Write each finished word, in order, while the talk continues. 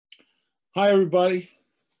Hi, everybody.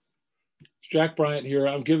 It's Jack Bryant here.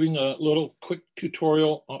 I'm giving a little quick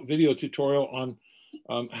tutorial, video tutorial on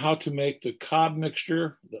how to make the cob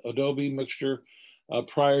mixture, the adobe mixture,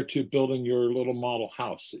 prior to building your little model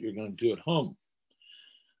house that you're going to do at home.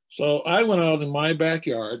 So I went out in my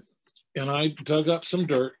backyard and I dug up some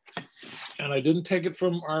dirt, and I didn't take it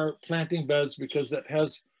from our planting beds because that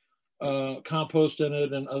has compost in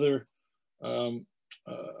it and other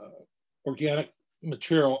organic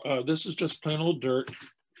material. This is just plain old dirt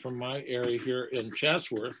from my area here in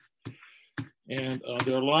Chatsworth. And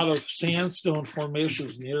there are a lot of sandstone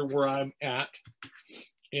formations near where I'm at.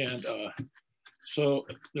 And so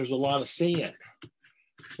there's a lot of sand.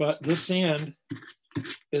 But this sand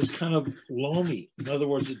is kind of loamy. In other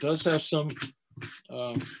words, it does have some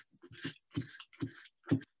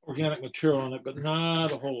organic material on it, but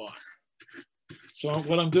not a whole lot. So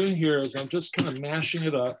what I'm doing here is I'm just kind of mashing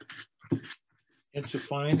it up into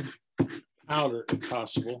fine powder if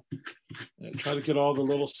possible. And try to get all the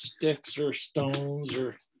little sticks or stones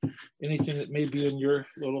or anything that may be in your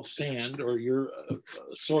little sand or your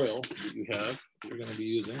soil that you have, that you're going to be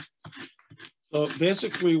using. So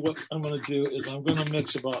basically what I'm going to do is I'm going to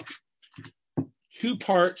mix about 2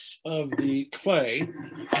 parts of the clay.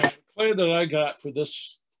 The clay that I got for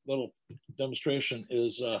this little demonstration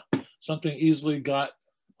is something easily got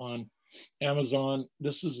on Amazon.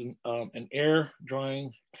 This is an air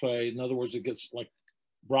drying clay. In other words, it gets like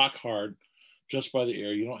rock hard just by the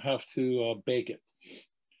air. You don't have to bake it.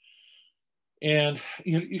 And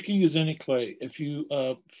you can use any clay. If you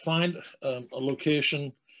find a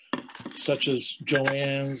location such as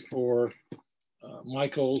Joann's or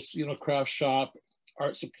Michael's, craft shop,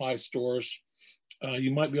 art supply stores,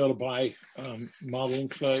 you might be able to buy modeling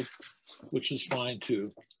clay, which is fine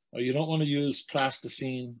too. You don't want to use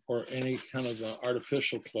plasticine or any kind of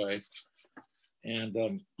artificial clay.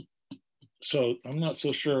 And so I'm not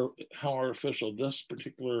so sure how artificial this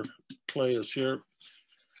particular clay is here,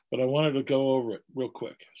 but I wanted to go over it real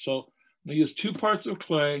quick. So I'm going to use 2 parts of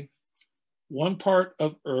clay, 1 part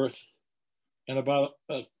of earth, and about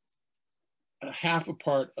a half a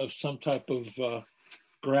part of some type of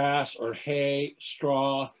grass or hay,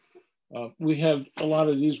 straw. We have a lot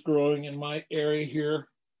of these growing in my area here.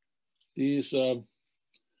 These,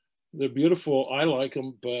 they're beautiful. I like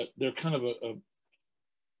them, but they're kind of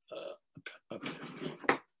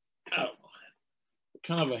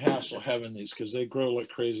a hassle having these because they grow like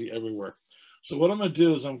crazy everywhere. So what I'm going to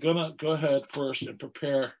do is I'm going to go ahead first and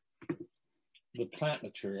prepare the plant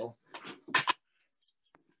material. I'm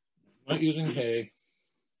not using hay,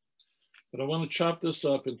 but I want to chop this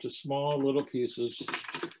up into small little pieces.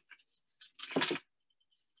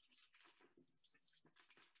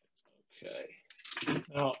 Okay.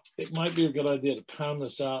 Now, it might be a good idea to pound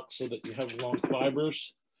this out so that you have long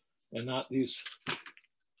fibers and not these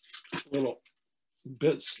little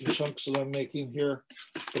bits and chunks that I'm making here.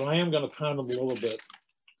 But I am going to pound them a little bit.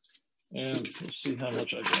 And let's see how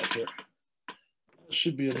much I got here. That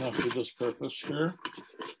should be enough for this purpose here.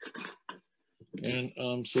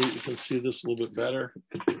 And so you can see this a little bit better.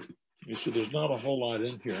 You see there's not a whole lot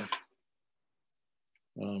in here.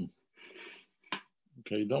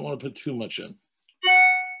 Okay, you don't want to put too much in.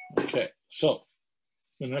 Okay, so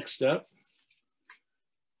the next step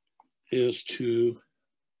is to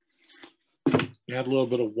add a little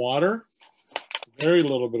bit of water, very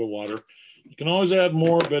little bit of water. You can always add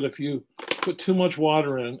more, but if you put too much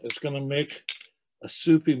water in, it's going to make a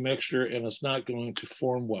soupy mixture and it's not going to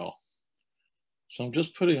form well. So I'm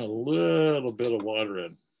just putting a little bit of water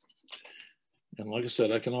in. And like I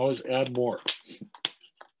said, I can always add more.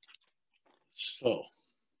 So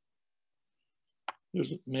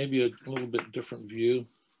there's maybe a little bit different view. You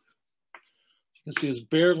can see there's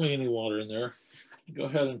barely any water in there. Go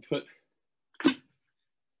ahead and put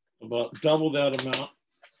about double that amount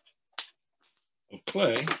of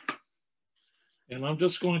clay. And I'm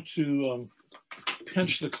just going to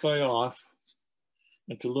pinch the clay off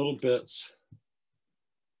into little bits.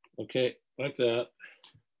 Okay, like that.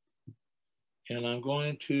 And I'm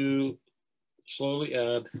going to slowly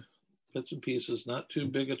add bits and pieces, not too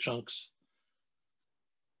big of chunks.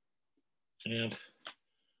 And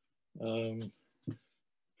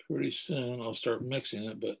pretty soon I'll start mixing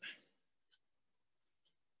it, but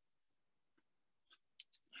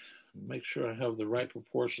make sure I have the right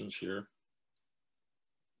proportions here.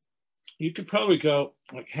 You could probably go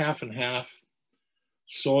like half and half,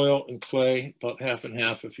 soil and clay, about half and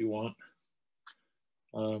half if you want.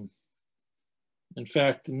 In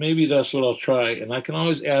fact, maybe that's what I'll try. And I can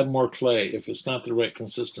always add more clay if it's not the right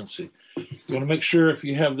consistency. You want to make sure if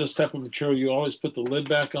you have this type of material, you always put the lid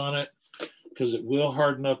back on it because it will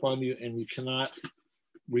harden up on you, and you cannot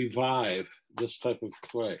revive this type of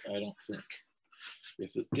clay, I don't think.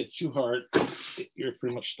 If it gets too hard, you're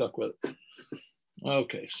pretty much stuck with it.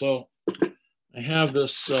 Okay, so I have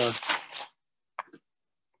this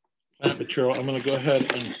plant material. I'm going to go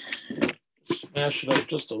ahead and smash it up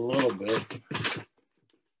just a little bit. Okay,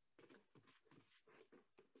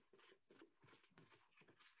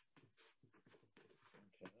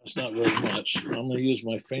 that's not very much. I'm going to use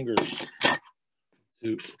my fingers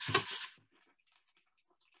to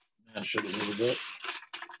mash it a little bit.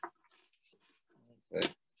 Okay.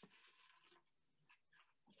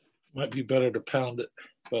 Might be better to pound it,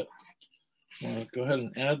 but I'll go ahead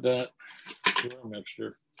and add that to our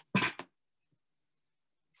mixture.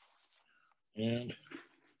 And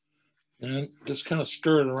just kind of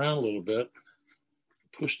stir it around a little bit.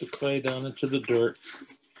 Push the clay down into the dirt.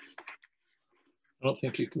 I don't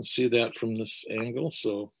think you can see that from this angle,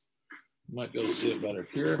 so you might be able to see it better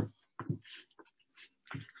here.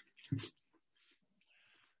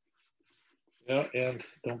 Yeah, and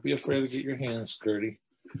don't be afraid to get your hands dirty.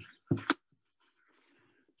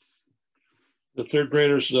 The third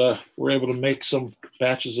graders were able to make some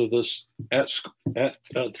batches of this at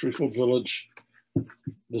Threefold Village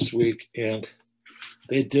this week, and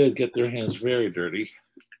they did get their hands very dirty.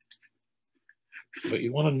 But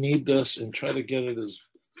you want to knead this and try to get it as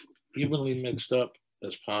evenly mixed up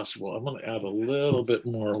as possible. I'm going to add a little bit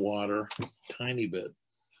more water, tiny bit.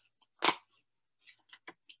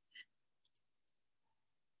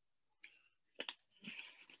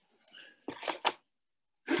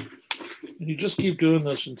 And you just keep doing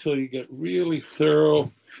this until you get really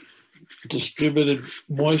thorough distributed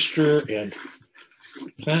moisture and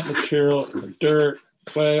plant material and the dirt,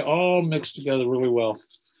 clay, all mixed together really well.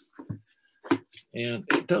 And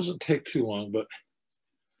it doesn't take too long, but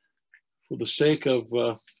for the sake of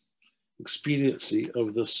expediency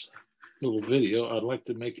of this little video, I'd like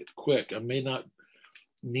to make it quick. I may not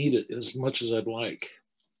need it as much as I'd like.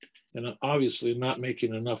 And I'm obviously not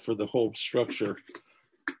making enough for the whole structure.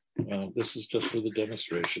 This is just for the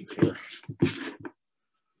demonstration here.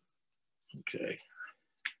 Okay.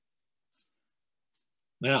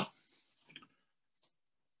 Now,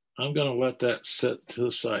 I'm going to let that sit to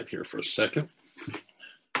the side here for a second.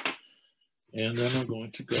 And then I'm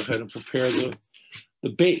going to go ahead and prepare the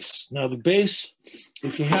base. Now the base,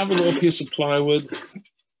 if you have a little piece of plywood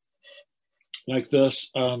like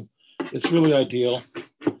this, it's really ideal.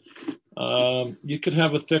 You could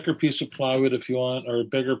have a thicker piece of plywood if you want, or a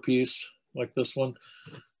bigger piece like this one.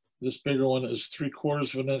 This bigger one is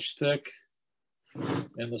 3/4 of an inch thick,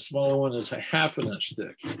 and the smaller one is 1/2 inch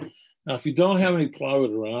thick. Now, if you don't have any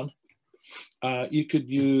plywood around, you could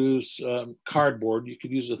use cardboard. You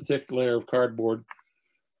could use a thick layer of cardboard,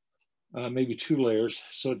 maybe 2 layers,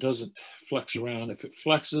 so it doesn't flex around. If it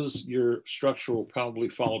flexes, your structure will probably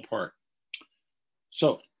fall apart.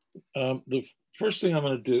 So the first thing I'm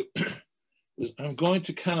going to do is I'm going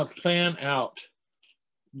to kind of plan out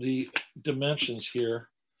the dimensions here.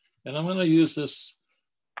 And I'm going to use this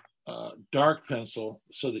dark pencil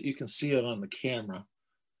so that you can see it on the camera.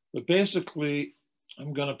 But basically,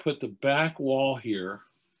 I'm going to put the back wall here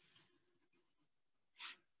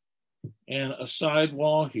and a side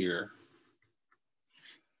wall here.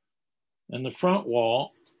 And the front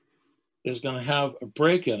wall is going to have a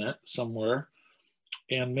break in it somewhere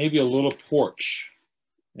and maybe a little porch.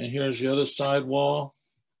 And here's the other side wall.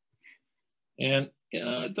 And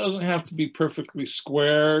it doesn't have to be perfectly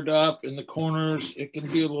squared up in the corners. It can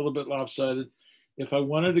be a little bit lopsided. If I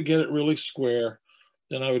wanted to get it really square,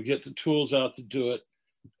 then I would get the tools out to do it.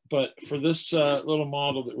 But for this little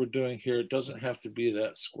model that we're doing here, it doesn't have to be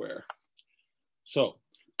that square. So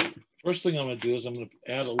first thing I'm going to do is I'm going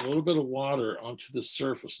to add a little bit of water onto the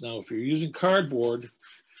surface. Now, if you're using cardboard,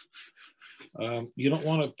 you don't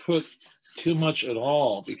want to put too much at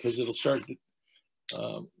all because it'll start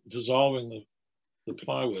dissolving the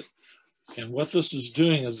plywood. And what this is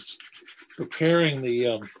doing is preparing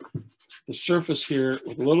the surface here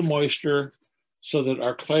with a little moisture so that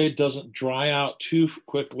our clay doesn't dry out too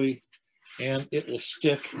quickly and it will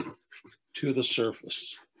stick to the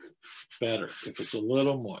surface better if it's a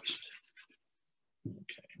little moist.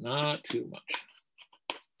 Okay, not too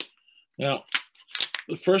much. Now,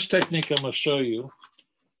 the first technique I'm going to show you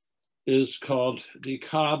is called the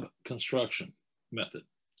cob construction method.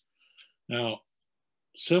 Now,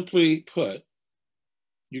 simply put,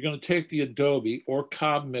 you're going to take the adobe or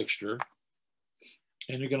cob mixture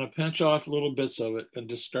and you're going to pinch off little bits of it and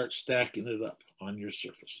just start stacking it up on your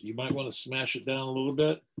surface. You might want to smash it down a little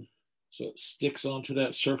bit so it sticks onto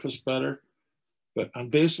that surface better. But I'm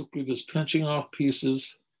basically just pinching off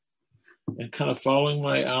pieces and kind of following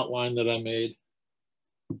my outline that I made.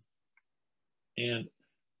 And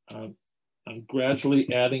I'm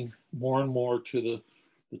gradually adding more and more to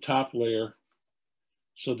the top layer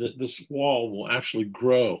so that this wall will actually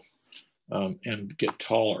grow and get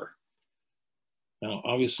taller. Now,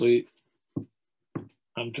 obviously,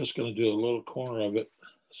 I'm just going to do a little corner of it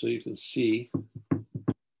so you can see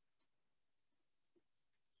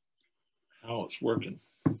how it's working.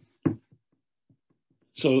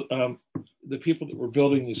 So the people that were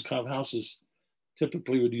building these cob houses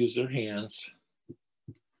typically would use their hands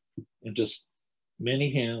and just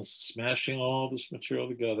many hands smashing all this material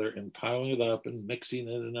together and piling it up and mixing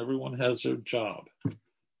it, and everyone has their job.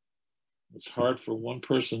 It's hard for one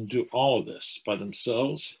person to do all of this by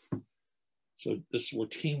themselves. So this is where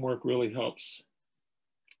teamwork really helps.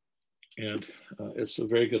 And it's a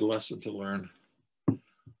very good lesson to learn.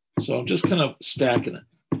 So I'm just kind of stacking it,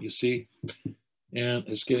 you see? And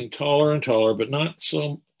it's getting taller and taller, but not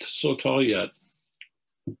so tall yet.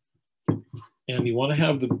 And you want to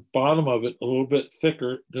have the bottom of it a little bit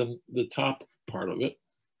thicker than the top part of it.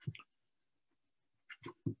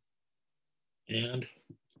 And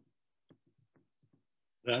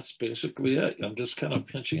that's basically it. I'm just kind of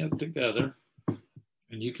pinching it together.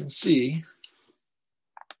 And you can see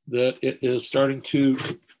that it is starting to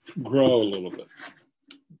grow a little bit.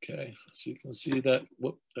 Okay, so you can see that,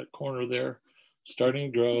 that corner there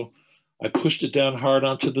starting to grow. I pushed it down hard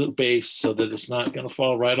onto the base so that it's not going to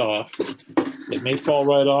fall right off. It may fall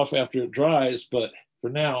right off after it dries, but for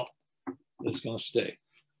now, it's going to stay.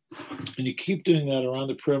 And you keep doing that around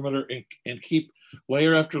the perimeter and keep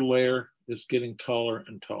layer after layer, it's getting taller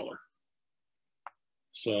and taller.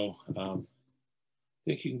 So I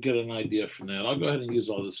think you can get an idea from that. I'll go ahead and use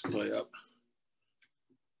all this clay up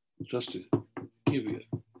just to give you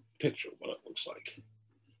a picture of what it looks like.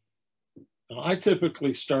 Now, I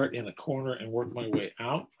typically start in a corner and work my way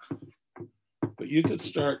out, but you could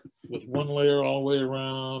start with one layer all the way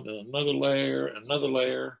around and another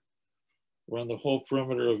layer around the whole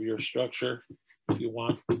perimeter of your structure if you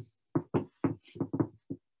want.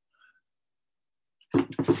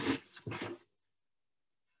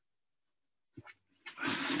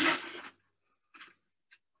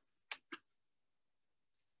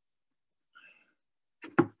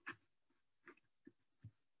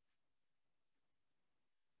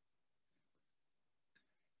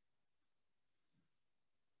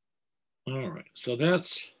 All right, so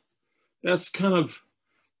that's kind of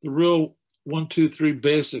the real 1, 2, 3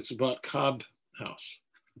 basics about cob house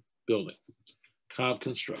building, cob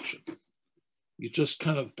construction. You just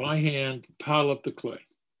kind of by hand pile up the clay.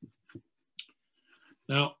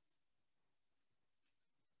 Now,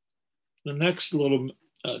 the next little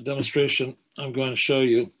demonstration I'm going to show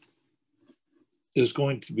you is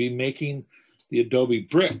going to be making the adobe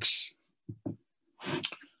bricks.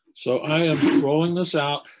 So I am rolling this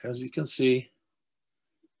out, as you can see,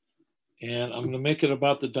 and I'm going to make it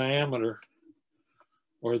about the diameter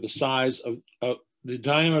or the size of the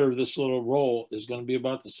diameter of this little roll is going to be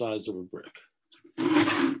about the size of a brick,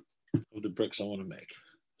 of the bricks I want to make.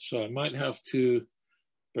 So I might have to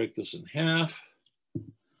break this in half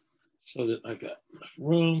so that I got enough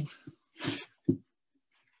room.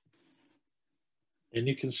 And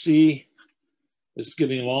you can see it's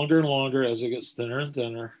getting longer and longer as it gets thinner and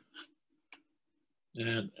thinner.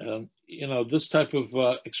 And, you know, this type of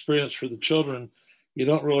experience for the children, you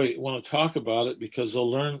don't really want to talk about it because they'll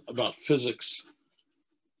learn about physics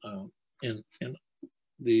in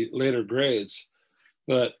the later grades.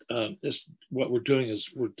 But what we're doing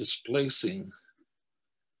is we're displacing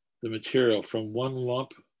the material from one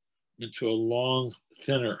lump into a long,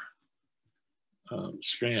 thinner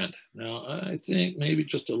strand. Now, I think maybe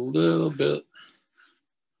just a little bit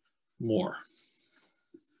more.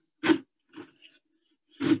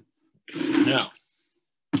 Okay, now,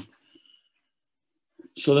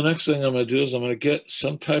 so the next thing I'm going to do is I'm going to get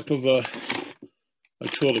some type of a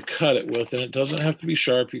tool to cut it with, and it doesn't have to be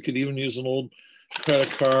sharp. You could even use an old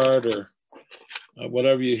credit card or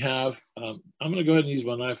whatever you have. I'm going to go ahead and use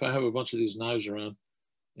my knife. I have a bunch of these knives around,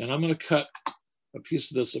 and I'm going to cut a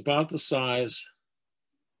piece of this about the size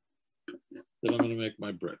that I'm going to make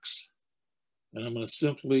my bricks. And I'm going to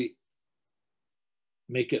simply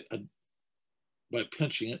make it by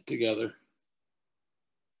pinching it together.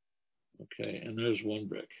 Okay, and there's one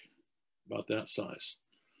brick, about that size.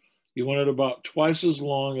 You want it about twice as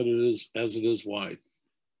long as it is wide.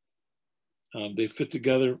 They fit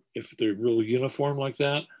together if they're really uniform like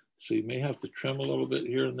that. So you may have to trim a little bit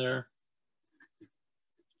here and there.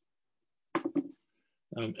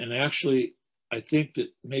 And actually, I think that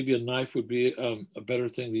maybe a knife would be a better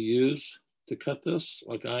thing to use to cut this,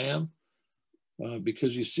 like I am.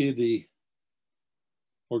 because you see the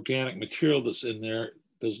organic material that's in there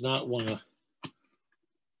does not want to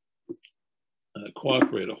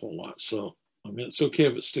cooperate a whole lot. So, I mean, it's okay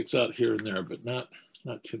if it sticks out here and there, but not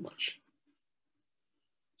too much.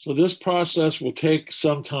 So this process will take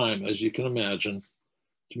some time, as you can imagine,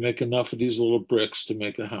 to make enough of these little bricks to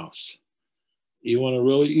make a house. You want to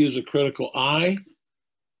really use a critical eye,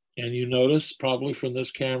 and you notice probably from this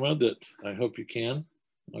camera that I hope you can.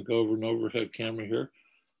 I'll go over an overhead camera here,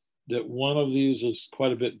 that one of these is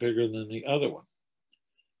quite a bit bigger than the other one.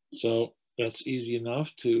 So that's easy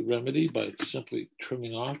enough to remedy by simply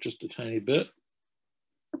trimming off just a tiny bit.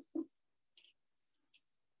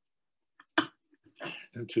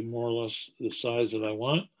 Into more or less the size that I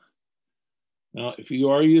want. Now, if you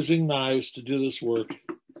are using knives to do this work,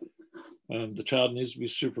 the child needs to be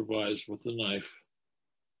supervised with the knife.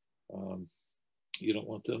 You don't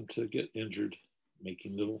want them to get injured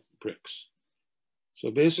making little bricks.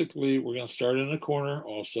 So basically, we're going to start in a corner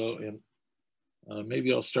also, and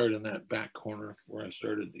maybe I'll start in that back corner where I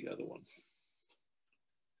started the other one.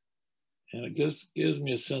 And it gives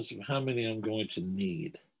me a sense of how many I'm going to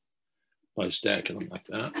need by stacking them like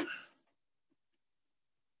that.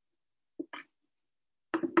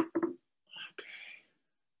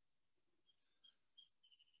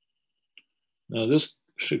 Now this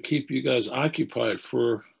should keep you guys occupied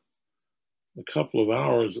for a couple of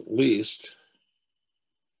hours at least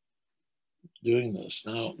doing this.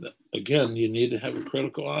 Now, again, you need to have a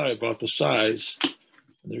critical eye about the size.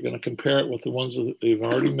 They're going to compare it with the ones that they've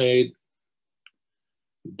already made.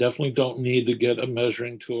 You definitely don't need to get a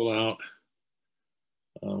measuring tool out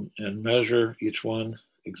and measure each one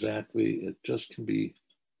exactly. It just can be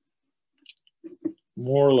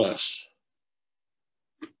more or less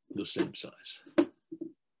the same size.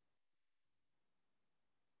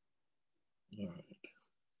 All right.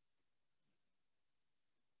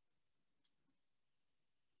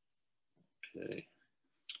 Okay.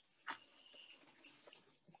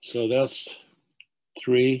 So that's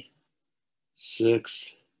 3,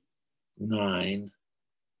 6, 9,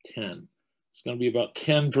 10. It's going to be about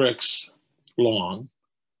 10 bricks long.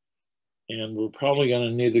 And we're probably going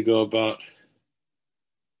to need to go about,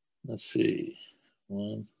 let's see,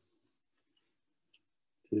 1,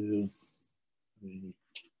 2, 3,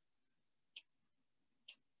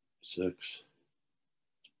 6,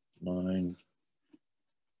 9.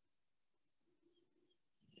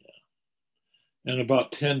 And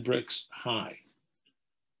about 10 bricks high.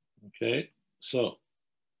 Okay, so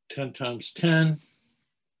 10 times 10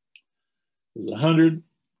 is 100.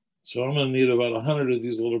 So I'm going to need about 100 of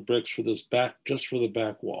these little bricks for this back, just for the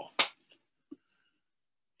back wall.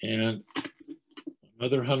 And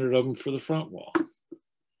another 100 of them for the front wall.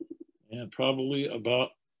 And probably about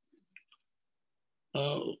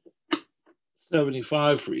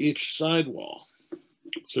 75 for each side wall.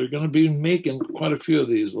 So you're going to be making quite a few of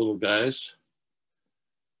these little guys.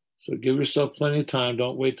 So give yourself plenty of time.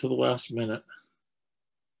 Don't wait till the last minute.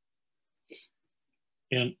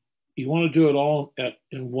 And you want to do it all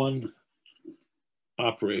in one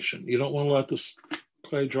operation. You don't want to let this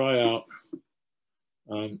clay dry out.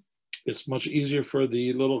 It's much easier for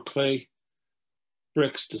the little clay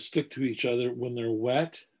bricks to stick to each other when they're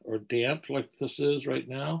wet or damp like this is right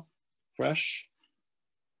now, fresh.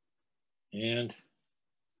 And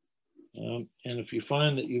if you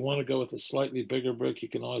find that you want to go with a slightly bigger brick, you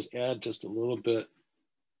can always add just a little bit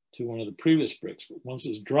to one of the previous bricks. But once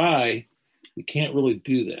it's dry, you can't really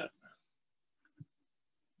do that.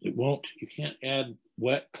 It won't, you can't add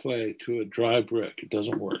wet clay to a dry brick. It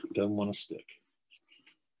doesn't work. It doesn't want to stick.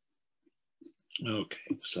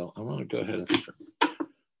 Okay, so I'm going to go ahead and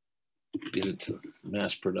get into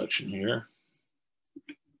mass production here.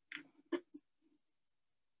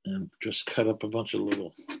 And just cut up a bunch of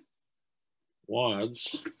little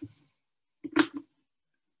wads.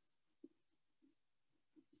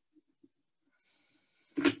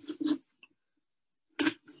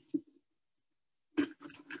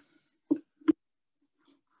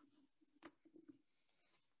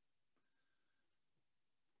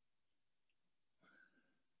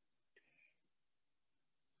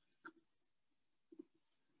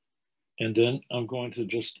 And then I'm going to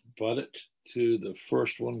just butt it to the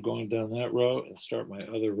first one going down that row and start my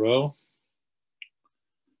other row.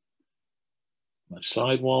 My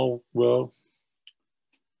sidewall row.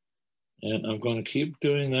 And I'm going to keep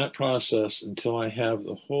doing that process until I have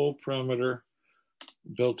the whole perimeter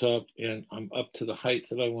built up and I'm up to the height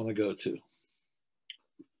that I want to go to.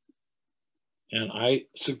 And I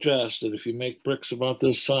suggest that if you make bricks about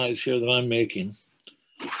this size here that I'm making,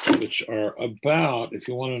 which are about, if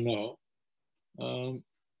you want to know,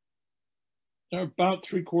 They're about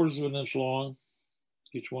 3/4 of an inch long,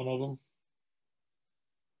 each one of them.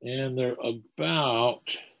 And they're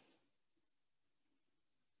about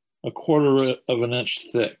 1/4 of an inch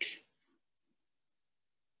thick.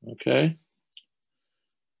 Okay?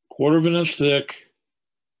 1/4 of an inch thick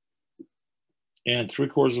and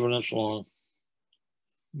 3/4 of an inch long,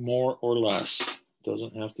 more or less.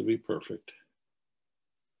 Doesn't have to be perfect.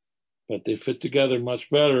 But they fit together much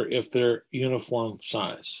better if they're uniform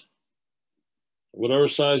size. Whatever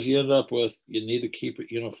size you end up with, you need to keep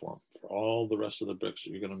it uniform for all the rest of the bricks that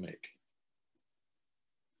you're going to make.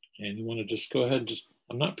 And you want to just go ahead and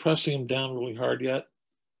I'm not pressing them down really hard yet.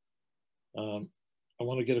 I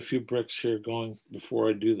want to get a few bricks here going before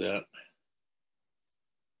I do that.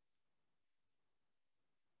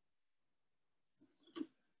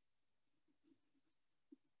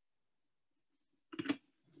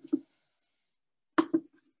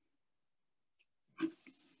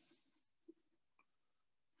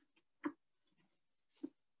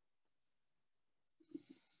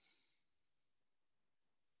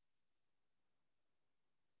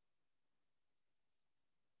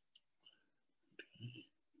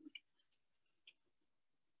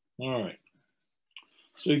 All right.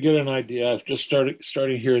 So you get an idea. I've just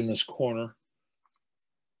starting here in this corner.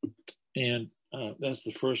 And that's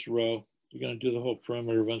the first row. You're going to do the whole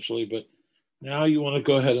perimeter eventually, but now you want to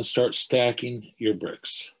go ahead and start stacking your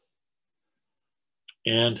bricks.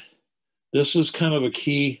 And this is kind of a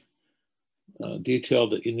key detail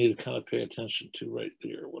that you need to kind of pay attention to right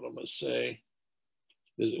there. What I'm going to say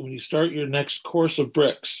is that when you start your next course of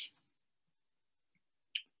bricks,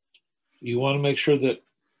 you want to make sure that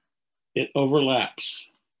it overlaps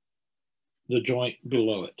the joint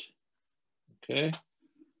below it. Okay?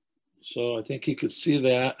 So I think you could see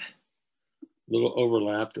that little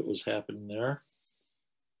overlap that was happening there.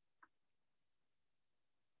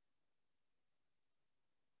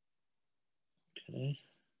 Okay.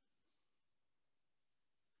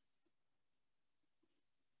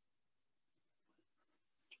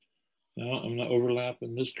 Now I'm going to overlap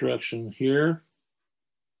in this direction here.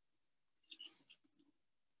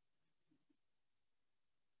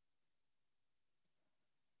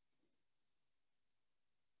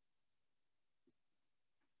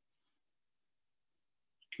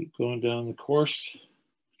 Keep going down the course.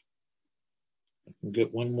 I can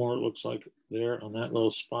get one more, it looks like, there on that little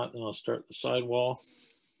spot, and I'll start the sidewall.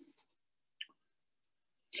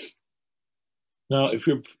 Now, if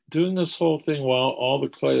you're doing this whole thing while all the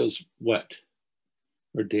clay is wet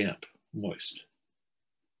or damp, moist,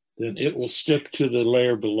 then it will stick to the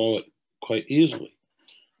layer below it quite easily.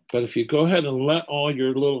 But if you go ahead and let all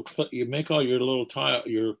your little, you make all your little tile,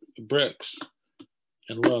 your bricks,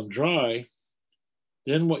 and let them dry,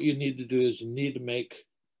 then what you need to do is you need to make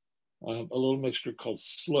a little mixture called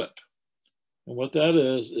slip. And what that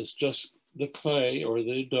is just the clay or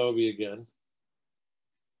the adobe again,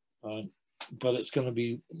 but it's going to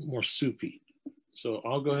be more soupy. So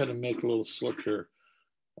I'll go ahead and make a little slip here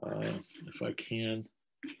if I can.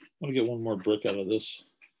 I want to get one more brick out of this.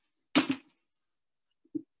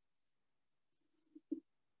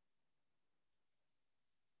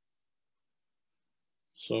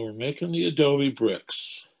 So we're making the adobe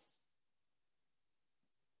bricks.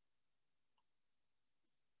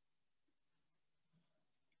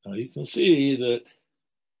 Now you can see that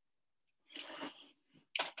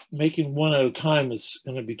making one at a time is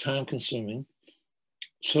going to be time consuming.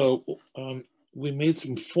 So we made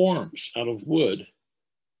some forms out of wood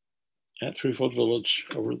at Threefold Village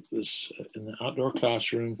over this in the outdoor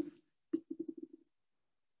classroom.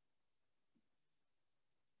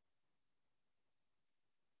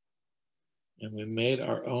 And we made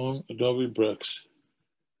our own adobe bricks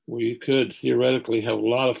where you could theoretically have a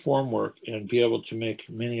lot of form work and be able to make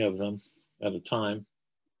many of them at a time.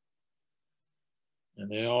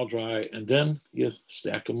 And they all dry, and then you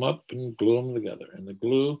stack them up and glue them together. And the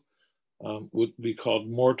glue would be called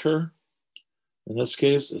mortar. In this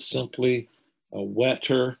case, it's simply a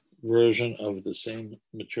wetter version of the same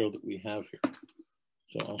material that we have here.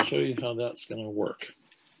 So I'll show you how that's going to work.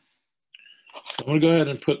 I'm going to go ahead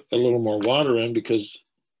and put a little more water in because,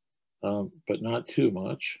 but not too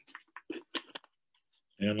much.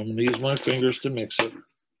 And I'm going to use my fingers to mix it.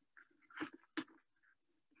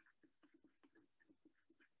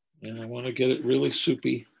 And I want to get it really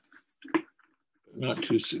soupy, but not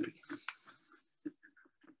too soupy.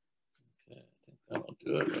 Okay, I think that'll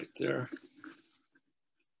do it right there.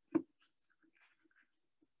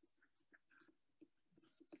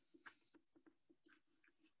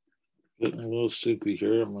 Getting a little soupy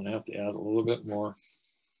here. I'm going to have to add a little bit more.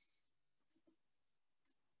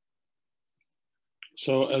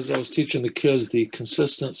 So as I was teaching the kids, the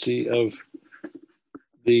consistency of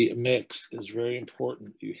the mix is very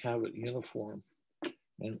important. You have it uniform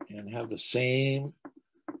and have the same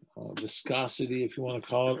viscosity, if you want to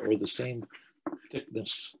call it, or the same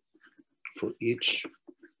thickness for each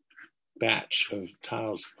batch of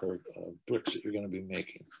tiles or bricks that you're going to be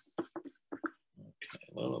making. Okay,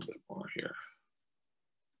 a little bit more here.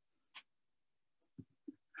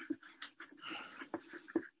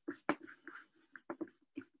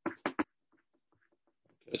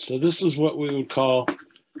 Okay, so this is what we would call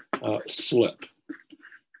slip.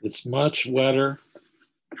 It's much wetter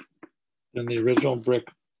than the original brick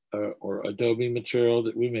or adobe material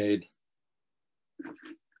that we made,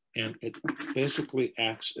 and it basically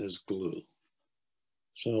acts as glue.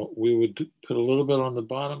 So we would put a little bit on the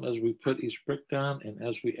bottom as we put each brick down, and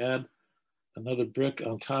as we add another brick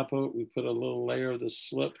on top of it, we put a little layer of the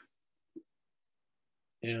slip,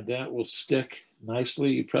 and that will stick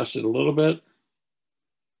nicely. You press it a little bit,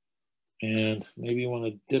 and maybe you want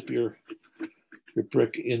to dip your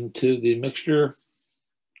brick into the mixture.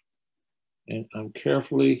 And I'm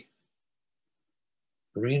carefully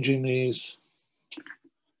arranging these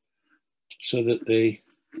so that they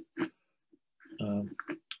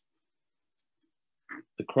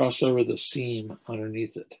cross over the seam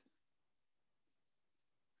underneath it.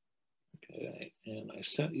 Okay, and I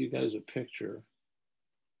sent you guys a picture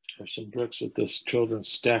of some bricks that the children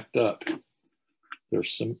stacked up. They're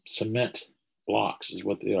some cement blocks is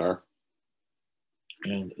what they are.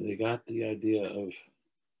 And they got the idea of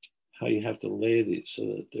how you have to lay these so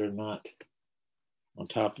that they're not on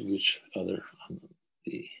top of each other on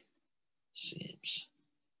the seams.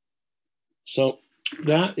 So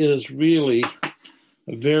that is really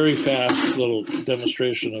a very fast little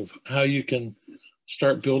demonstration of how you can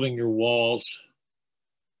start building your walls.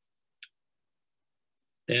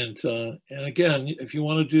 And again, if you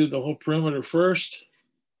want to do the whole perimeter first,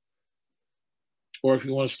 or if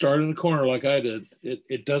you want to start in the corner like I did,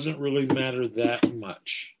 it doesn't really matter that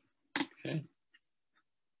much. Okay,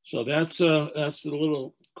 so that's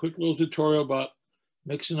the quick little tutorial about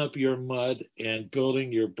mixing up your mud and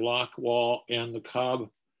building your block wall and the cob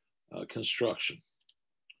construction.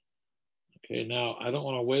 Okay, now I don't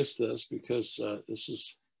want to waste this because this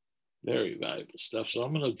is very valuable stuff. So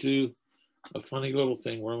I'm going to do a funny little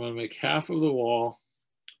thing where I'm going to make half of the wall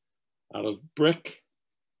out of brick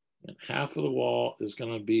and half of the wall is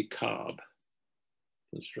going to be cob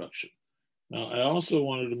construction. Now, I also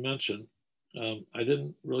wanted to mention, I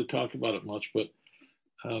didn't really talk about it much, but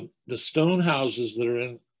the stone houses that are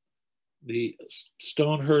in the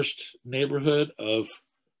Stonehurst neighborhood of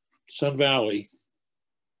Sun Valley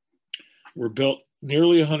were built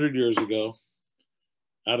nearly 100 years ago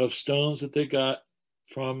out of stones that they got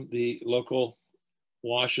from the local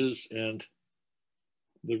washes and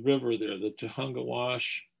the river there, the Tuhunga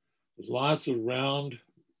Wash. There's lots of round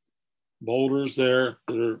boulders there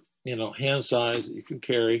that are, you know, hand size that you can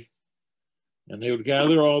carry. And they would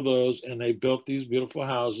gather all those and they built these beautiful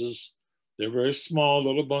houses. They're very small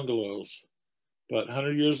little bungalows, but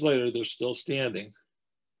 100 years later, they're still standing.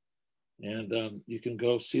 And you can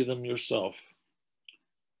go see them yourself.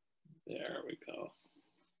 There we go.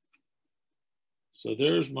 So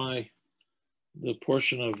there's the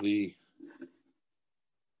portion of the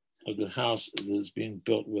house that is being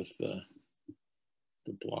built with the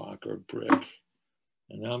block or brick.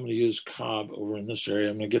 And now I'm going to use cob over in this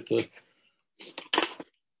area. I'm going to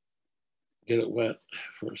get it wet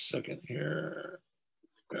for a second here.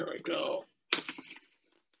 There we go.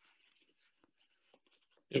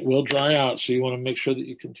 It will dry out, so you want to make sure that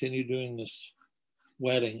you continue doing this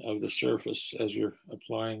wetting of the surface as you're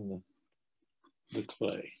applying the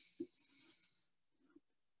clay.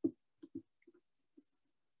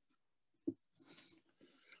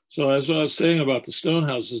 So as I was saying about the stone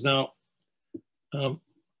houses, now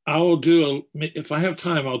I will do, if I have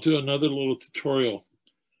time, I'll do another little tutorial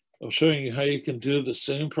of showing you how you can do the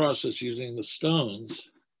same process using the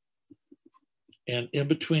stones. And in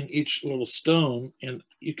between each little stone, and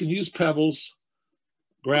you can use pebbles,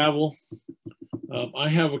 gravel. I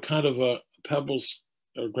have a kind of a pebbles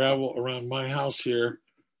or gravel around my house here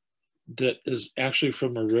that is actually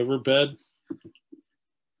from a riverbed.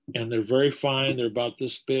 And they're very fine. They're about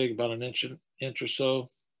this big, about an inch or so.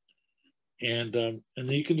 And then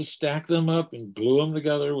you can just stack them up and glue them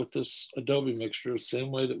together with this adobe mixture, the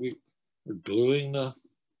same way that we were gluing the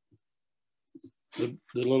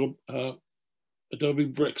little adobe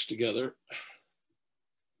bricks together.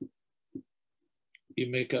 You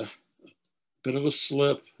make a bit of a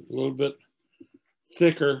slip, a little bit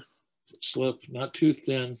thicker slip, not too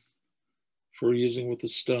thin for using with the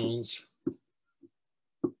stones.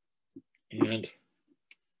 and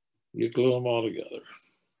you glue them all together.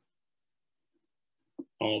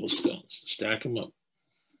 All the stones, stack them up.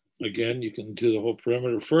 Again, you can do the whole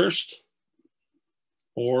perimeter first,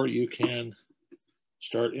 or you can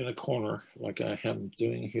start in a corner like I am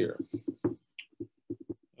doing here.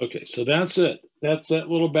 Okay, so that's it. That's that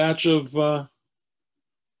little batch of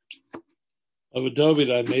adobe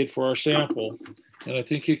that I made for our sample. And I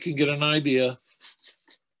think you can get an idea,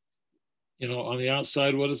 you know, on the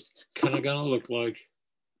outside, what it's kind of gonna look like.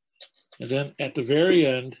 And then at the very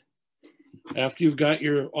end, after you've got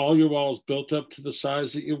all your walls built up to the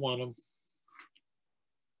size that you want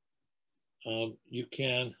them, you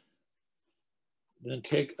can then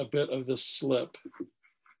take a bit of this slip,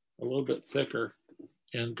 a little bit thicker,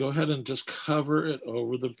 and go ahead and just cover it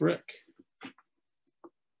over the brick.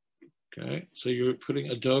 Okay, so you're putting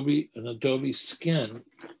an adobe skin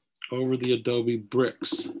over the adobe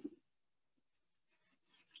bricks.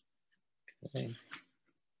 Okay,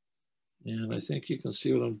 and I think you can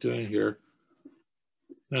see what I'm doing here.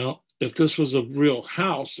 Now, if this was a real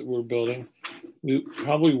house that we're building, we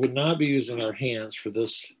probably would not be using our hands for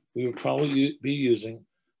this. We would probably be using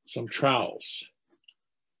some trowels,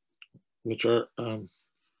 which are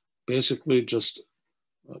basically just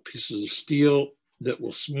pieces of steel that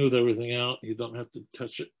will smooth everything out. You don't have to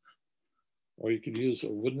touch it. Or you could use a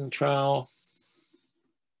wooden trowel,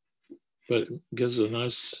 but it gives a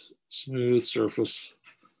nice smooth surface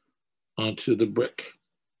onto the brick.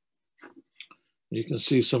 You can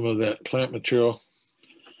see some of that plant material.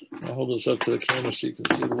 I'll hold this up to the camera so you can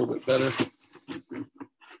see it a little bit better.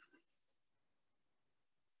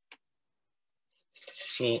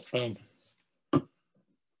 So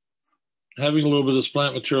having a little bit of this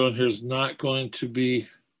plant material in here is not going to be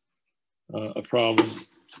a problem.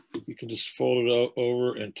 You can just fold it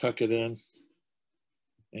over and tuck it in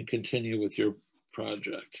and continue with your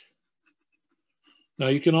project. Now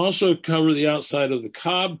you can also cover the outside of the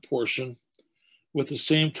cob portion with the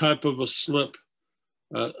same type of a slip,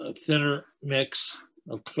 a thinner mix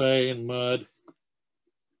of clay and mud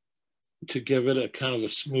to give it a kind of a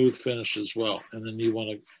smooth finish as well. And then you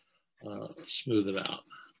want to smooth it out,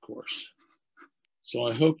 of course. So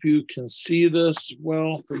I hope you can see this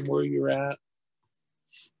well from where you're at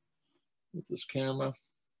with this camera,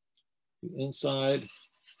 the inside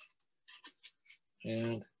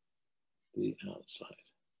and the outside.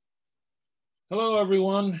 Hello,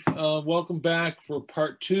 everyone. Welcome back for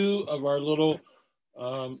part 2 of our little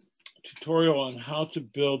tutorial on how to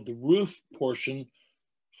build the roof portion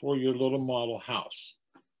for your little model house.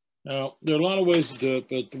 Now, there are a lot of ways to do it,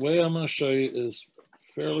 but the way I'm going to show you is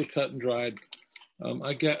fairly cut and dried.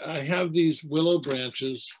 I have these willow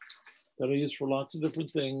branches that I use for lots of different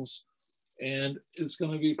things, and it's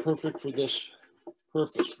going to be perfect for this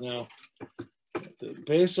purpose. Now, at the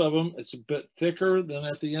base of them, it's a bit thicker than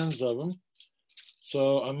at the ends of them.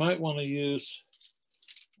 So I might want to use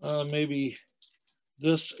maybe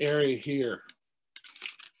this area here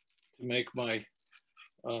to make my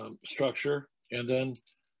structure, and then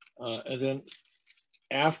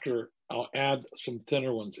after I'll add some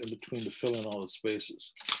thinner ones in between to fill in all the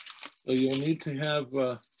spaces. So you'll need to have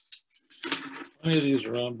plenty of these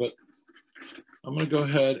around, but I'm going to go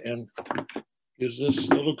ahead and use this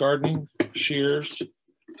little gardening shears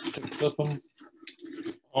to clip them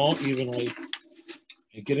all evenly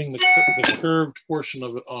and getting the curved portion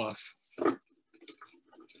of it off. So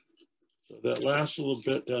that last little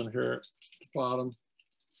bit down here at the bottom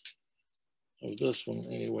of this one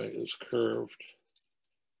anyway is curved,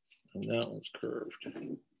 and that one's curved.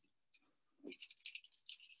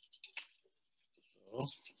 So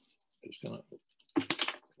just gonna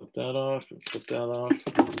flip that off and flip that off.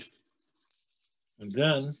 And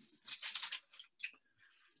then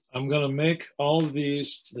I'm gonna make all of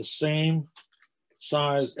these the same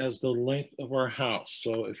size as the length of our house.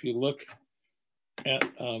 So if you look at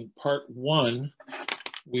part 1,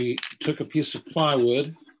 we took a piece of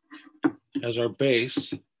plywood as our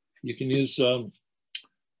base. You can use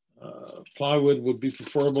plywood would be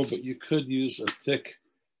preferable, but you could use a thick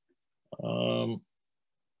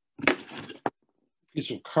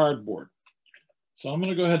piece of cardboard. So I'm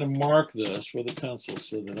going to go ahead and mark this with a pencil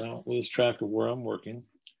so that I don't lose track of where I'm working.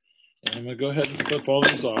 And I'm going to go ahead and clip all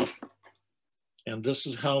these off. And this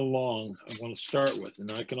is how long I want to start with.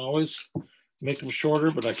 And I can always make them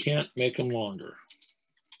shorter, but I can't make them longer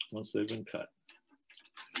once they've been cut.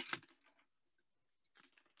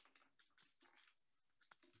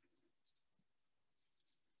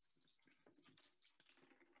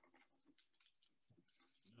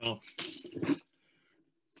 Now, this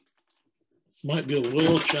might be a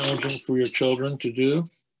little challenging for your children to do,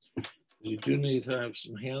 You do need to have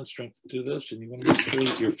some hand strength to do this, and you want to make sure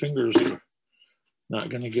that your fingers are not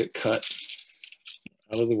going to get cut.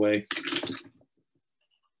 Out of the way.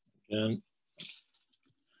 And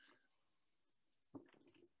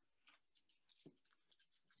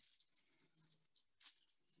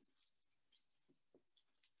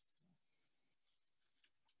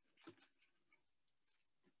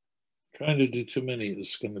trying to do too many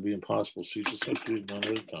is going to be impossible, so you just have to do one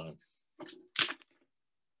at a time.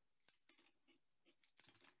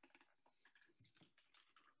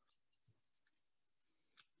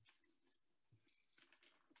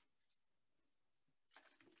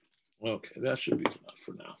 Okay, that should be enough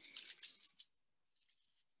for now.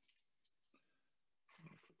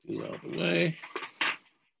 Put these out of the way.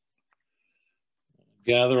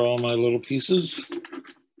 Gather all my little pieces.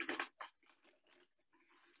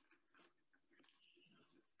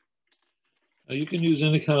 Now you can use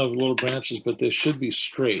any kind of little branches, but they should be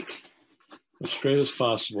straight, as straight as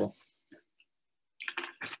possible.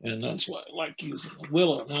 And that's why I like using the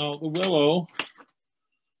willow. Now the willow,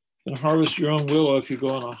 you can harvest your own willow if you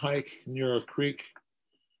go on a hike near a creek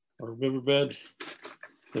or a riverbed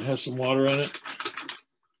that has some water in it.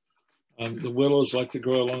 The willows like to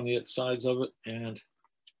grow along the sides of it, and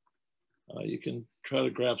you can try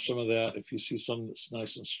to grab some of that if you see some that's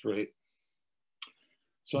nice and straight.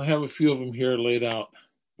 So I have a few of them here laid out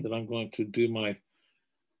that I'm going to do my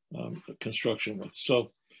construction with.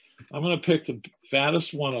 So I'm going to pick the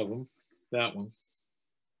fattest one of them, that one.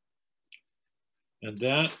 And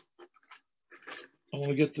that, I'm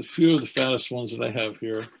going to get the few of the fattest ones that I have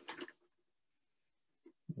here.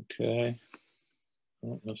 Okay.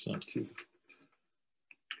 Oh, that's not too.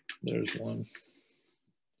 There's one,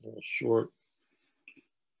 a little short.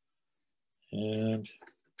 And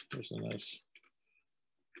there's a nice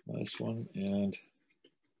one, and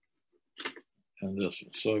this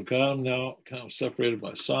one. So I've got them now kind of separated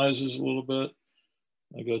by sizes a little bit.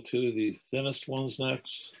 I go to the thinnest ones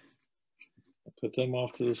next. I put them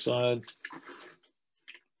off to the side.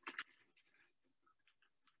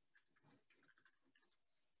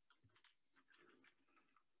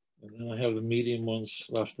 And then I have the medium ones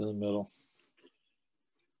left in the middle.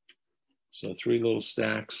 So 3 little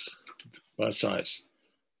stacks by size.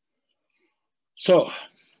 So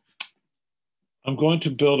I'm going to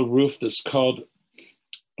build a roof that's called,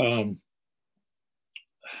 well,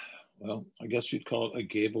 I guess you'd call it a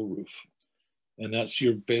gable roof. And that's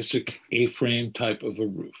your basic A-frame type of a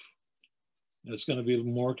roof. It's going to be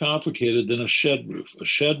more complicated than a shed roof. A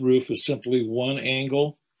shed roof is simply one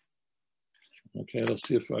angle. Okay, let's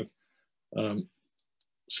see if I,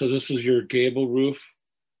 so this is your gable roof,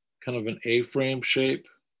 kind of an A-frame shape.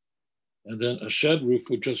 And then a shed roof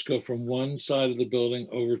would just go from one side of the building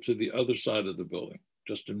over to the other side of the building,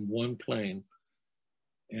 just in one plane.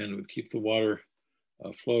 And it would keep the water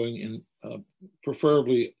flowing in,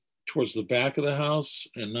 preferably towards the back of the house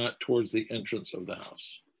and not towards the entrance of the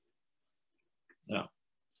house. Now,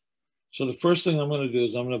 so the first thing I'm going to do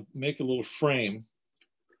is I'm going to make a little frame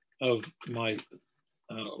of my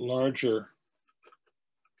larger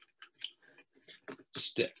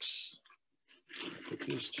sticks. Put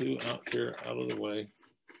these 2 out here, out of the way.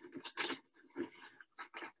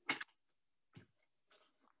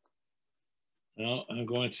 Now I'm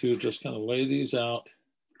going to just kind of lay these out.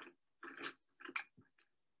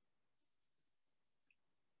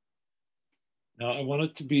 Now I want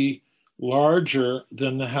it to be larger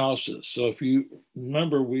than the houses. So if you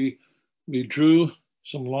remember, we drew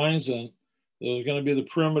some lines in that are going to be the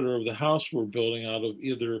perimeter of the house we're building out of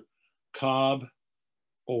either cob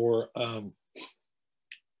or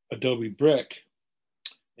adobe brick.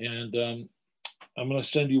 And I'm going to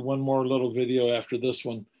send you one more little video after this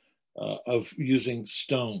one of using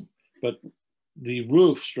stone. But the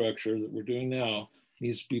roof structure that we're doing now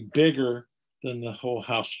needs to be bigger than the whole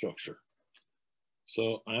house structure.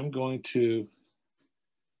 So I'm going to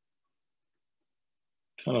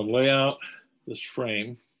kind of lay out this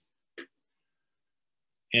frame.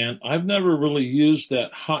 And I've never really used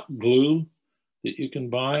that hot glue that you can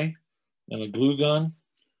buy and a glue gun.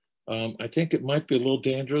 I think it might be a little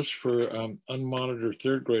dangerous for unmonitored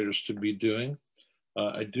 3rd graders to be doing.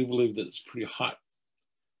 I do believe that it's pretty hot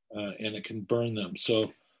and it can burn them.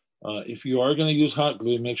 So if you are going to use hot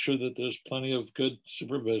glue, make sure that there's plenty of good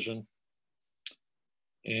supervision.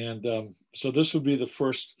 And so this would be the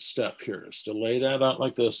first step here, is to lay that out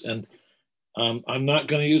like this. And I'm not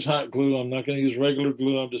going to use hot glue. I'm not going to use regular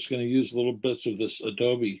glue. I'm just going to use little bits of this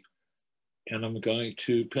adobe. And I'm going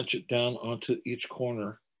to pinch it down onto each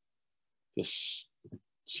corner to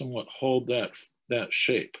somewhat hold that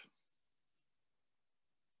shape.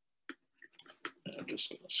 I'm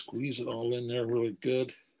just going to squeeze it all in there really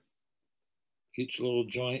good. Each little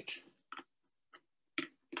joint.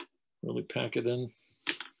 Really pack it in.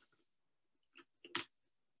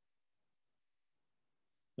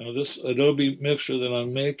 Now this Adobe mixture that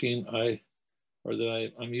I'm making,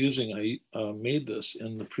 I'm using, I made this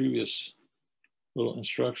in the previous little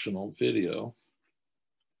instructional video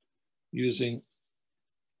using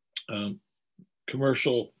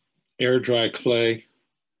commercial air dry clay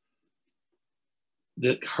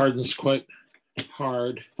that hardens quite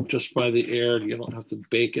hard just by the air. You don't have to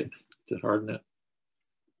bake it to harden it.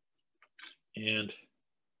 And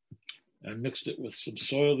I mixed it with some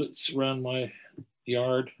soil that's around my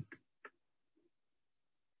yard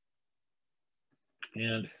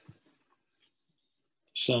and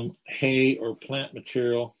some hay or plant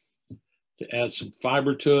material to add some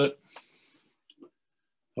fiber to it.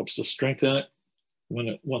 Helps to strengthen it. When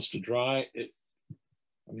it wants to dry,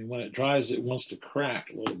 when it dries, it wants to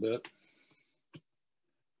crack a little bit.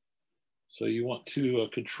 So you want to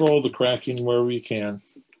control the cracking wherever you can.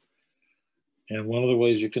 And one of the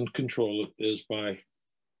ways you can control it is by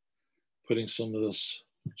putting some of this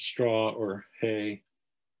straw or hay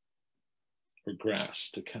or grass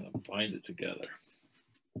to kind of bind it together.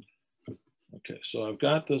 Okay, so I've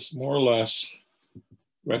got this more or less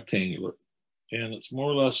rectangular, and it's more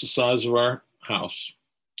or less the size of our house,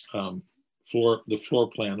 the floor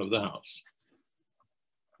plan of the house.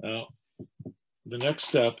 Now, the next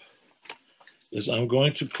step is I'm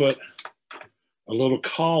going to put a little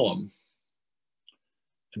column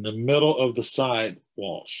in the middle of the side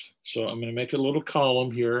walls. So I'm going to make a little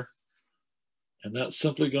column here, and that's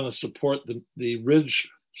simply going to support the ridge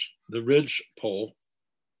pole.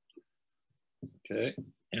 Okay,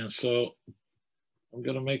 and so I'm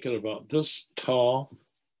going to make it about this tall,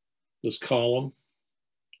 this column,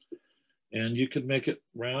 and you could make it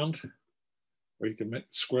round, or you can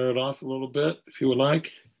square it off a little bit if you would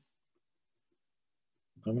like.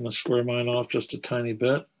 I'm going to square mine off just a tiny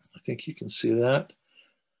bit. I think you can see that.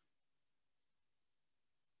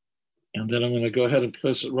 And then I'm going to go ahead and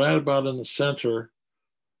place it right about in the center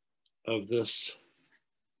of this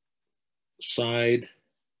side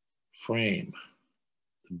frame,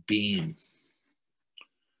 the beam.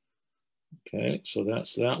 Okay, so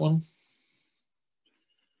that's that one.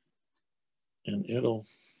 And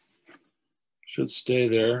should stay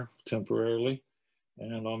there temporarily.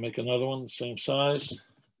 And I'll make another one the same size.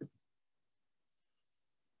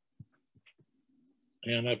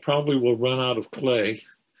 And I probably will run out of clay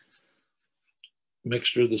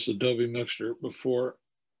mixture, this Adobe mixture, before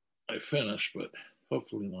I finish, but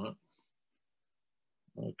hopefully not.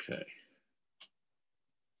 Okay.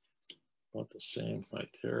 About the same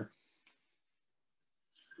height there.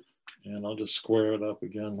 And I'll just square it up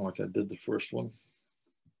again like I did the first one.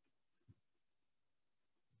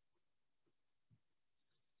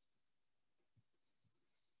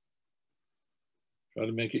 Try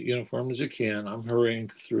to make it uniform as you can. I'm hurrying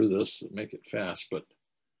through this to make it fast, but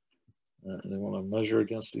and then when I measure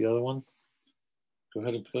against the other one, go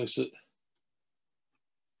ahead and place it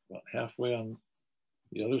about halfway on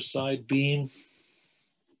the other side beam.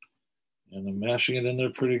 And I'm mashing it in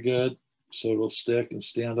there pretty good so it'll stick and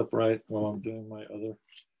stand upright while I'm doing my other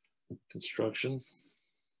construction.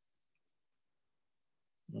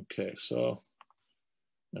 Okay, so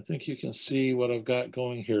I think you can see what I've got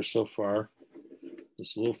going here so far,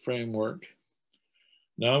 this little framework.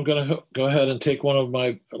 Now I'm going to go ahead and take one of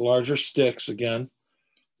my larger sticks again,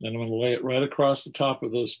 and I'm going to lay it right across the top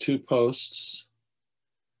of those two posts.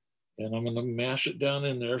 And I'm going to mash it down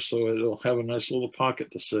in there so it'll have a nice little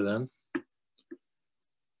pocket to sit in.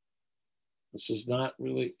 This is not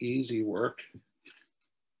really easy work.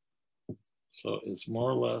 So it's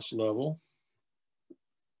more or less level.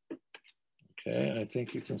 Okay, I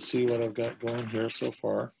think you can see what I've got going here so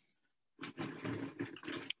far.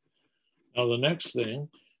 Now the next thing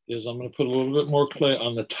is I'm going to put a little bit more clay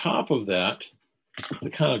on the top of that to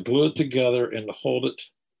kind of glue it together and to hold it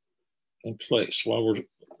in place while we're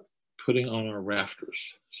putting on our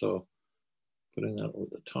rafters. So putting that over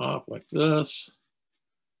the top like this.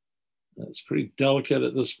 It's pretty delicate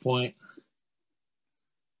at this point.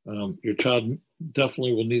 Your child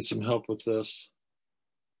definitely will need some help with this.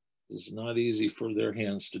 It's not easy for their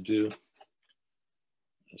hands to do.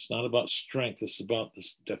 It's not about strength, it's about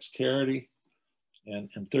this dexterity. And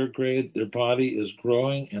in third grade, their body is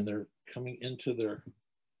growing and they're coming into their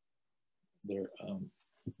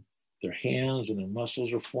hands, and their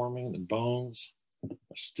muscles are forming, the bones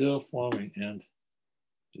are still forming, and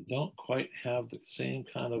they don't quite have the same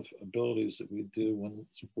kind of abilities that we do when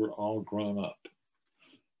we're all grown up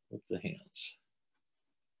with the hands.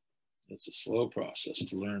 It's a slow process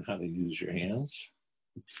to learn how to use your hands,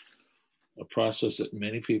 a process that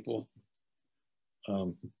many people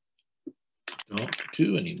don't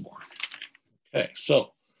do anymore. Okay,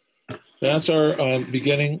 so that's our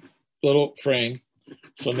beginning little frame.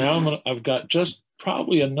 So now I've got just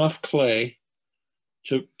probably enough clay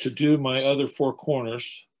to do my other four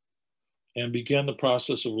corners and begin the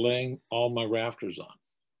process of laying all my rafters on.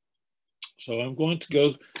 So I'm going to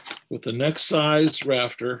go with the next size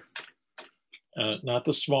rafter, not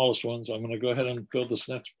the smallest ones. I'm going to go ahead and build this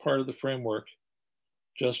next part of the framework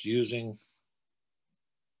just using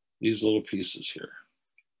these little pieces here.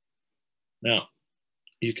 Now,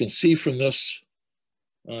 you can see from this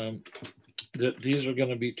that these are going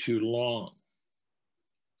to be too long.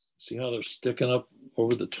 See how they're sticking up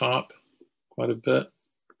over the top quite a bit?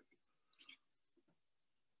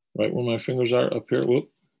 Right where my fingers are up here, whoop.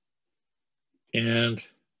 And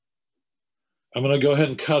I'm going to go ahead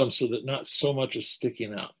and cut them so that not so much is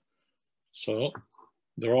sticking out. So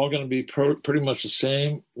they're all going to be pretty much the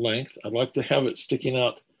same length. I'd like to have it sticking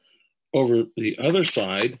out over the other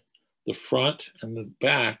side, the front and the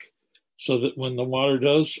back, so that when the water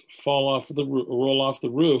does fall off the roll off the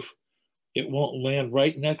roof, it won't land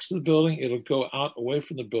right next to the building. It'll go out away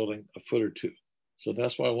from the building a foot or two. So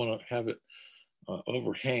that's why I want to have it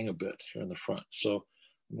overhang a bit here in the front. So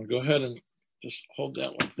I'm going to go ahead and just hold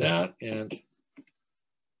that like that and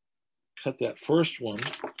cut that first one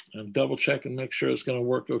and double check and make sure it's going to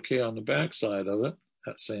work okay on the back side of it,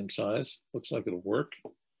 that same size. Looks like it'll work.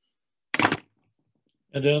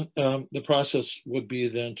 And then the process would be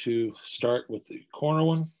then to start with the corner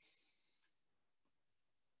one,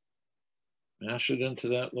 mash it into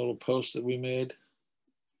that little post that we made.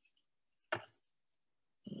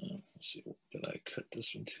 Let's see, did I cut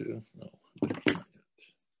this one too? No.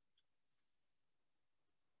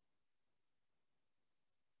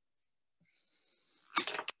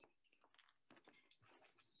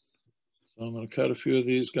 So I'm going to cut a few of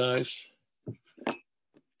these guys,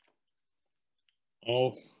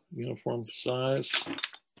 all uniform size.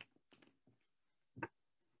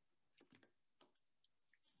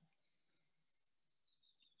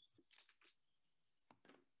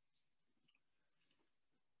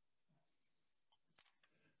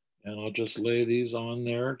 And I'll just lay these on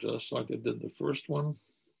there just like I did the first one.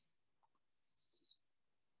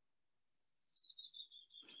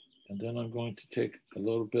 And then I'm going to take a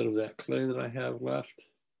little bit of that clay that I have left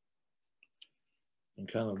and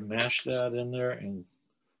kind of mash that in there and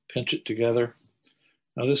pinch it together.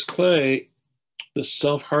 Now this clay, this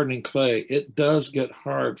self-hardening clay, it does get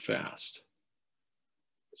hard fast.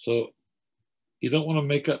 So you don't want to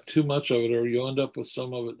make up too much of it or you'll end up with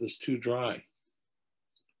some of it that's too dry.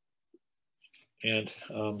 And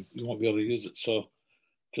you won't be able to use it. So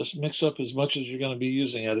just mix up as much as you're going to be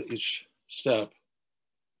using at each step.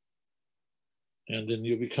 And then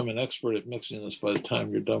you'll become an expert at mixing this by the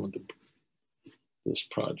time you're done with this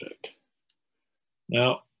project.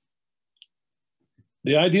 Now,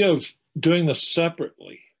 the idea of doing this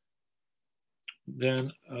separately,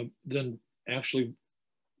 then actually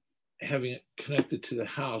having it connected to the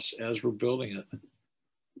house as we're building it,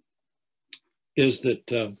 is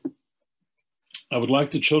that I would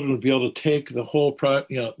like the children to be able to take the whole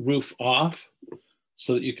roof off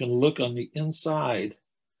so that you can look on the inside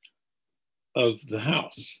of the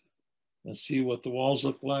house and see what the walls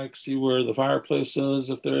look like, see where the fireplace is,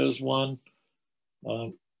 if there is one,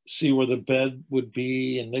 see where the bed would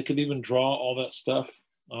be, and they could even draw all that stuff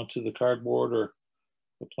onto the cardboard or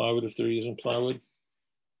the plywood if they're using plywood.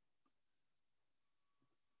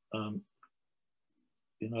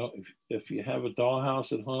 If you have a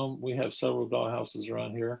dollhouse at home, we have several dollhouses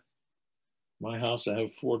around here. My house, I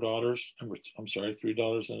have 4 daughters. I'm sorry, 3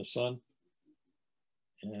 daughters and a son.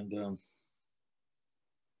 And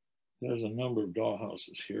there's a number of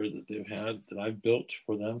dollhouses here that they've had that I've built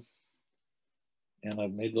for them. And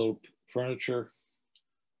I've made little furniture.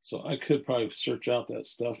 So I could probably search out that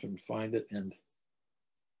stuff and find it and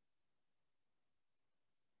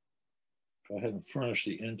go ahead and furnish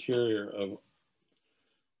the interior of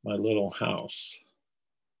my little house.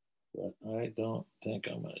 But I don't think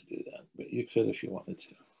I'm going to do that. But you could if you wanted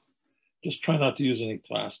to. Just try not to use any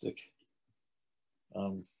plastic.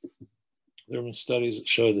 There have been studies that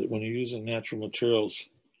show that when you're using natural materials,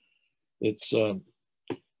 it's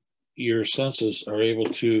your senses are able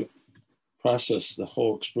to process the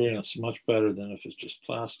whole experience much better than if it's just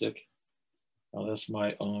plastic. Now, that's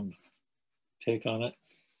my own take on it,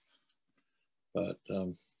 but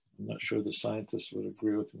I'm not sure the scientists would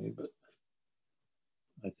agree with me, but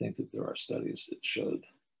I think that there are studies that showed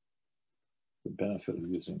the benefit of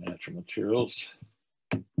using natural materials.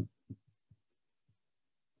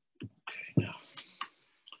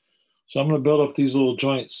 So I'm going to build up these little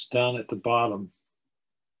joints down at the bottom,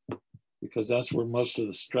 because that's where most of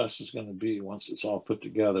the stress is going to be once it's all put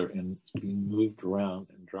together and it's being moved around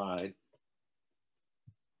and dried.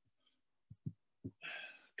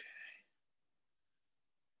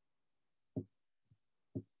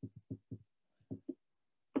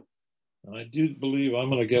 And I do believe I'm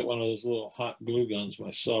going to get one of those little hot glue guns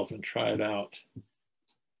myself and try it out.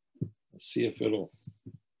 Let's see if it'll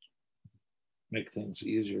make things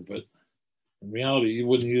easier. But in reality, you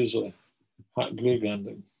wouldn't use a hot glue gun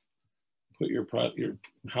to put your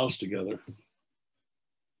house together.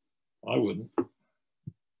 I wouldn't.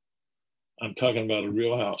 I'm talking about a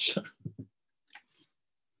real house.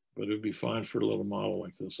 But it would be fine for a little model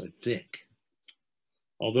like this, I think.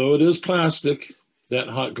 Although it is plastic, that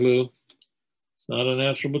hot glue, it's not a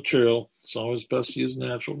natural material. It's always best to use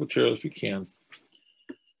natural material if you can.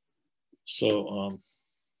 So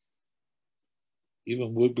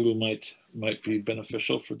even wood glue might be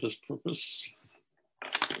beneficial for this purpose.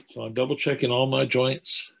 So I'm double checking all my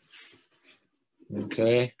joints.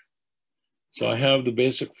 Okay. So I have the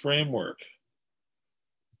basic framework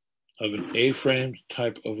of an A-frame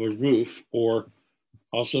type of a roof, or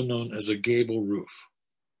also known as a gable roof.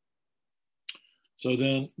 So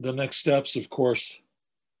then the next steps, of course,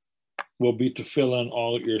 will be to fill in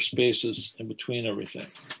all of your spaces in between everything.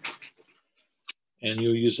 And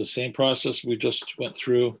you'll use the same process we just went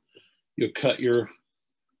through. You'll cut your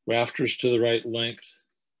rafters to the right length.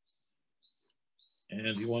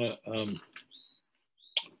 And you want to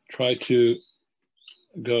try to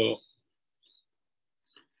go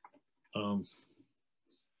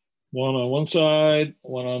one on one side,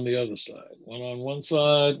 one on the other side, one on one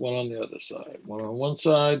side, one on the other side, one on one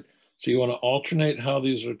side. So you want to alternate how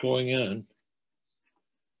these are going in.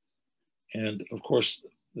 And of course,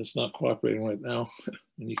 it's not cooperating right now,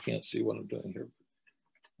 and you can't see what I'm doing here.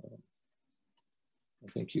 I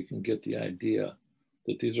think you can get the idea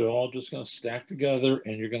that these are all just going to stack together,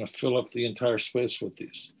 and you're going to fill up the entire space with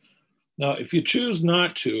these. Now, if you choose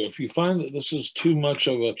not to, if you find that this is too much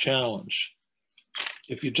of a challenge,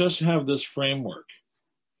 if you just have this framework,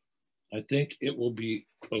 I think it will be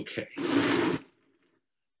okay.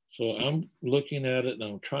 So I'm looking at it and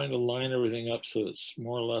I'm trying to line everything up so it's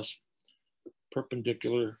more or less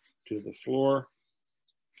perpendicular to the floor.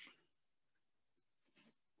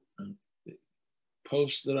 And the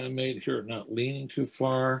posts that I made here are not leaning too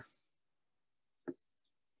far.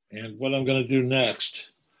 And what I'm going to do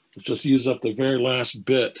next is just use up the very last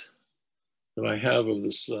bit that I have of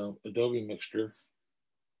this adobe mixture,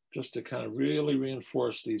 just to kind of really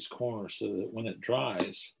reinforce these corners so that when it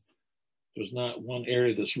dries, there's not one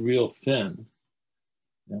area that's real thin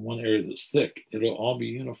and one area that's thick. It'll all be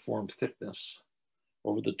uniform thickness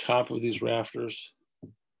over the top of these rafters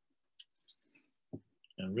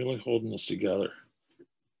and really holding this together.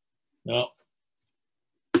 Now,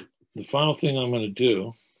 the final thing I'm going to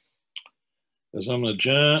do is I'm going to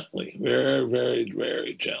gently, very, very,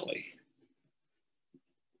 very gently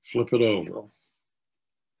flip it over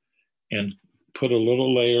and put a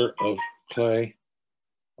little layer of clay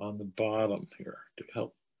on the bottom here to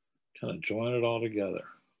help kind of join it all together.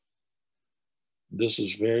 This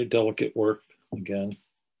is very delicate work. Again,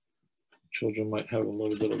 children might have a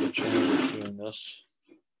little bit of a challenge doing this.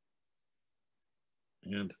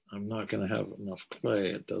 And I'm not going to have enough clay,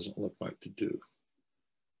 it doesn't look like, to do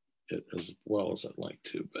it as well as I'd like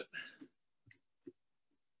to, but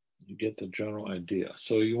you get the general idea.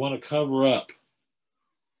 So you want to cover up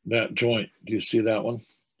that joint. Do you see that one?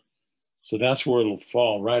 So that's where it'll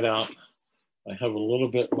fall right out. I have a little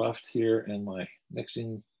bit left here in my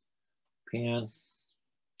mixing pan,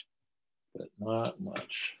 but not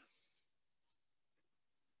much.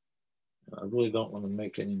 I really don't want to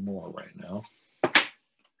make any more right now.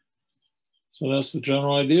 So that's the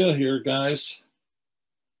general idea here, guys.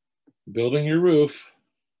 Building your roof.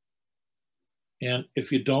 And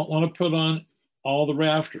if you don't want to put on all the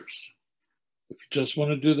rafters, if you just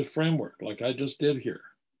want to do the framework like I just did here,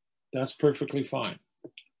 that's perfectly fine.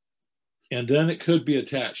 And then it could be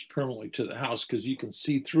attached permanently to the house because you can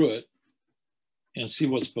see through it and see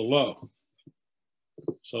what's below.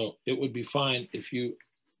 So it would be fine if you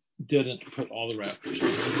didn't put all the rafters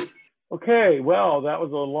in. Okay, well, that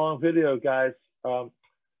was a long video, guys.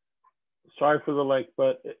 Sorry for the length,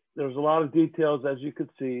 but there's a lot of details, as you could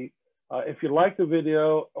see. If you like the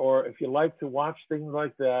video, or if you like to watch things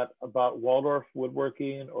like that about Waldorf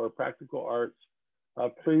woodworking or practical arts,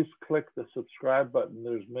 please click the subscribe button.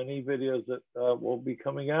 There's many videos that will be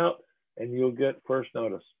coming out, and you'll get first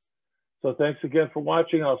notice. So thanks again for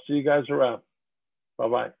watching. I'll see you guys around.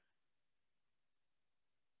 Bye-bye.